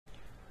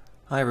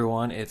Hi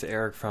everyone, it's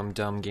Eric from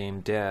Dumb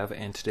Game Dev,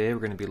 and today we're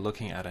going to be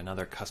looking at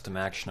another custom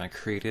action I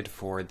created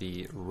for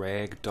the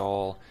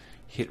Ragdoll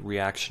Hit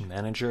Reaction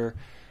Manager.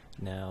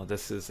 Now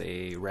this is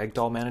a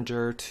Ragdoll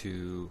manager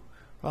to,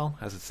 well,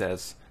 as it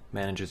says,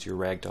 manages your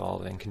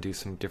Ragdoll and can do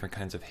some different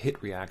kinds of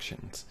hit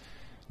reactions.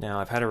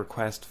 Now I've had a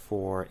request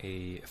for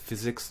a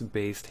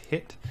physics-based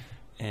hit,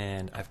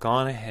 and I've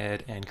gone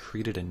ahead and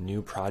created a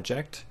new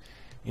project,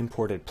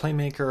 imported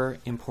Playmaker,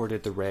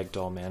 imported the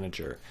Ragdoll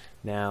manager.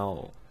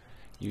 Now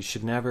you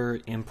should never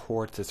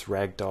import this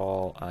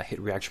Ragdoll Hit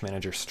Reaction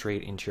Manager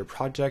straight into your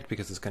project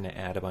because it's going to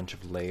add a bunch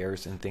of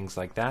layers and things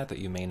like that that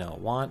you may not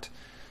want.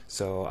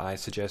 So I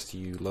suggest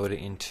you load it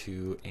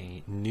into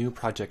a new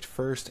project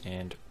first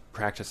and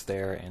practice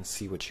there and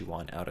see what you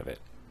want out of it.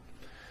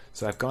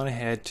 So I've gone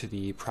ahead to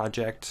the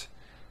project,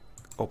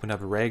 opened up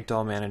a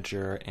Ragdoll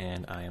Manager,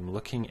 and I am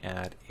looking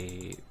at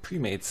a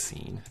pre-made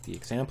scene, the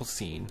example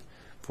scene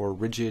for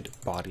rigid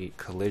body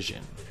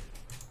collision.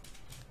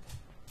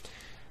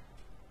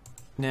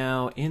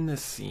 Now in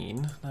this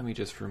scene, let me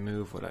just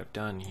remove what I've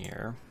done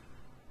here.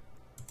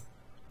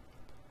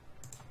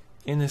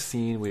 In this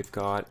scene we've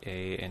got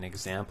an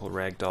example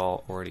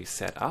Ragdoll already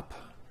set up,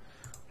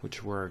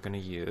 which we're going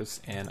to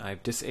use, and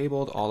I've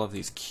disabled all of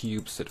these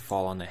cubes that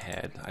fall on the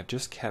head. I've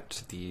just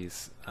kept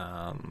these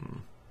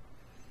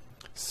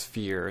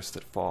spheres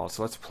that fall.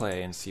 So let's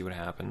play and see what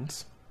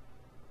happens.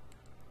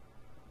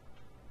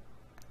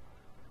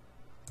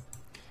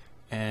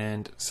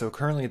 And so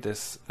currently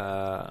this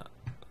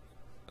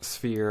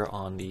sphere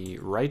on the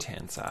right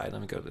hand side, let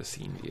me go to the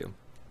scene view,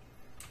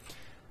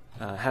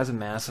 has a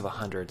mass of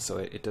 100, so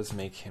it does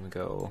make him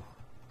go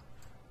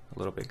a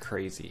little bit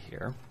crazy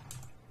here.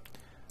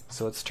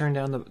 So let's turn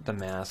down the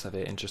mass of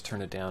it and just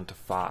turn it down to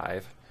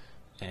 5,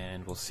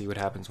 and we'll see what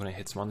happens when it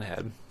hits him on the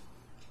head.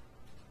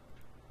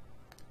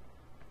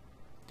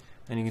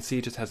 And you can see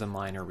it just has a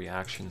minor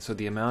reaction, so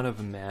the amount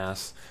of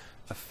mass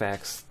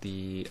affects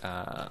the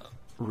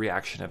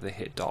reaction of the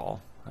hit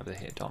doll.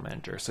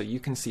 Manager. So you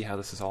can see how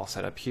this is all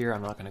set up here.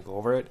 I'm not going to go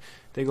over it.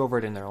 They go over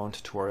it in their own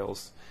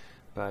tutorials,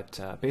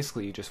 but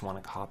basically you just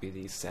want to copy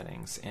these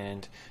settings,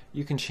 and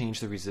you can change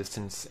the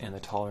resistance and the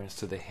tolerance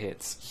to the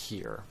hits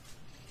here.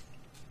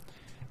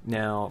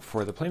 Now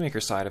for the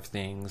Playmaker side of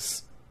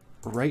things,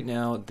 right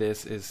now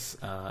this is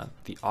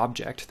the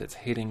object that's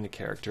hitting the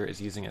character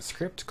is using a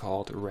script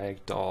called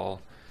Ragdoll,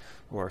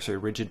 or sorry,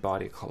 Rigid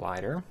Body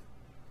Collider.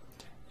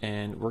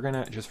 And we're going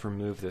to just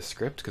remove this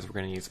script because we're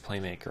going to use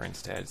Playmaker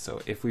instead.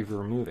 So if we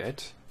remove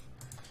it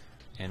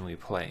and we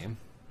play,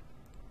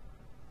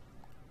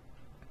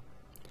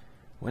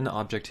 when the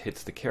object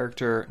hits the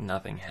character,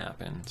 nothing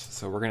happens.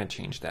 So we're going to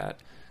change that.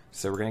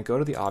 So we're going to go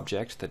to the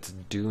object that's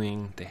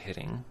doing the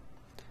hitting,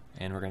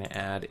 and we're going to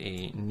add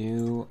a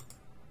new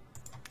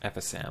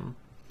FSM.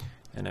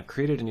 And I've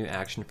created a new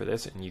action for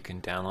this, and you can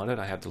download it.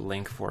 I have the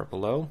link for it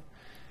below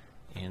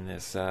in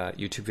this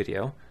YouTube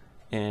video.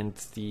 And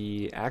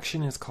the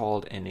action is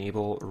called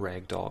Enable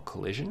Ragdoll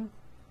Collision.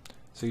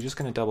 So you're just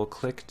going to double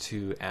click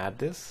to add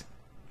this.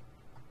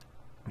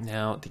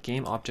 Now the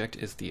game object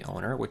is the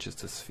owner, which is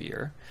the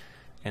sphere.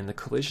 And the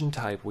collision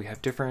type, we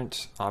have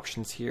different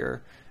options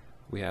here.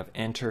 We have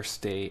enter,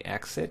 stay,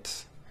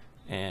 exit,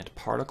 and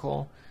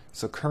particle.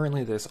 So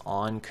currently this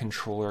on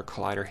controller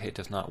collider hit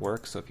does not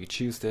work. So if you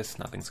choose this,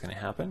 nothing's going to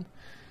happen.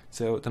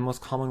 So the most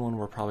common one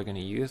we're probably going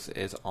to use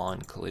is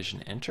on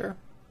collision enter.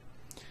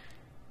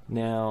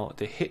 Now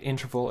the hit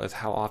interval is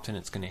how often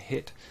it's going to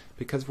hit.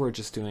 Because we're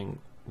just doing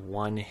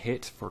one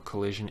hit for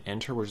collision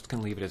enter, we're just going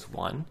to leave it as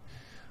 1.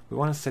 We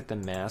want to set the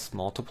mass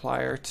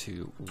multiplier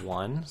to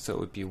 1, so it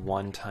would be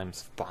 1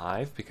 times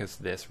 5 because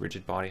this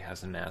rigid body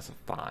has a mass of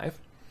 5.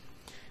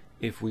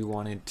 If we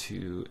wanted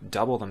to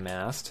double the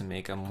mass to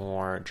make a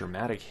more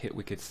dramatic hit,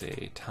 we could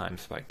say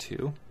times by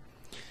 2.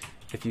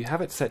 If you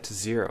have it set to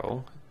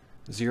 0,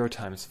 0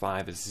 times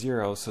 5 is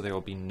 0, so there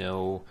will be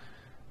no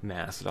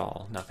mass at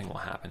all. Nothing will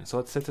happen. So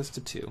let's set this to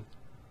 2.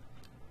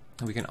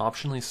 We can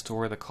optionally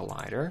store the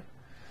collider.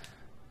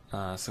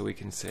 So we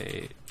can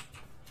say,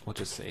 we'll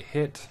just say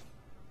hit,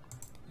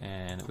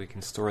 and we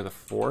can store the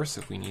force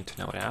if we need to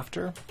know it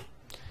after.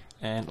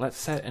 And let's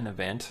set an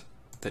event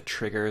that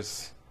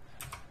triggers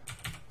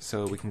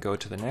so we can go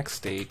to the next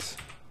state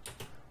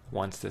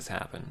once this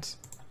happens.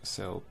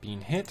 So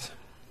being hit.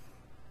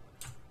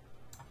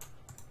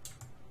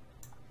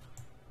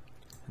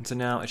 And so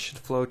now it should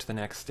flow to the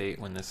next state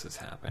when this has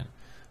happened.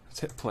 Let's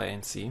hit play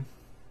and see.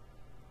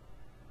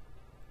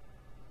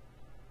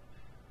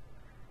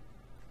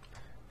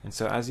 And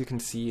so as you can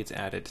see, it's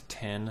added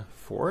 10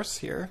 force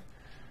here.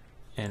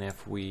 And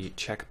if we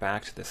check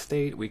back to the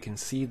state, we can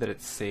see that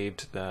it's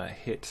saved the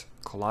hit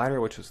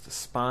collider, which was the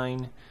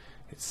spine.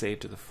 It's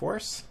saved to the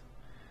force.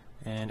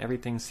 And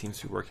everything seems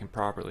to be working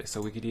properly.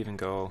 So we could even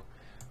go,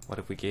 what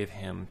if we gave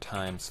him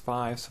times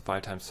 5? So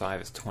 5 times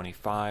 5 is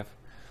 25.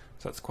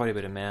 So that's quite a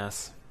bit of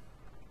mass.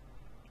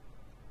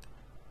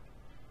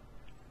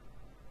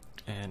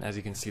 And as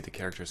you can see, the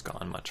character's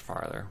gone much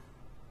farther.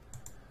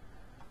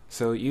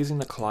 So using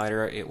the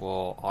collider, it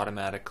will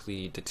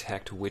automatically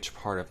detect which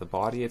part of the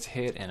body it's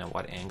hit and at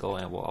what angle,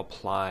 and it will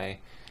apply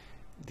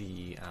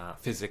the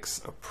physics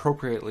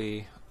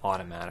appropriately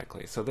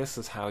automatically. So this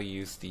is how you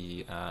use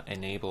the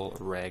enable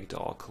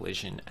Ragdoll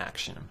collision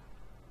action.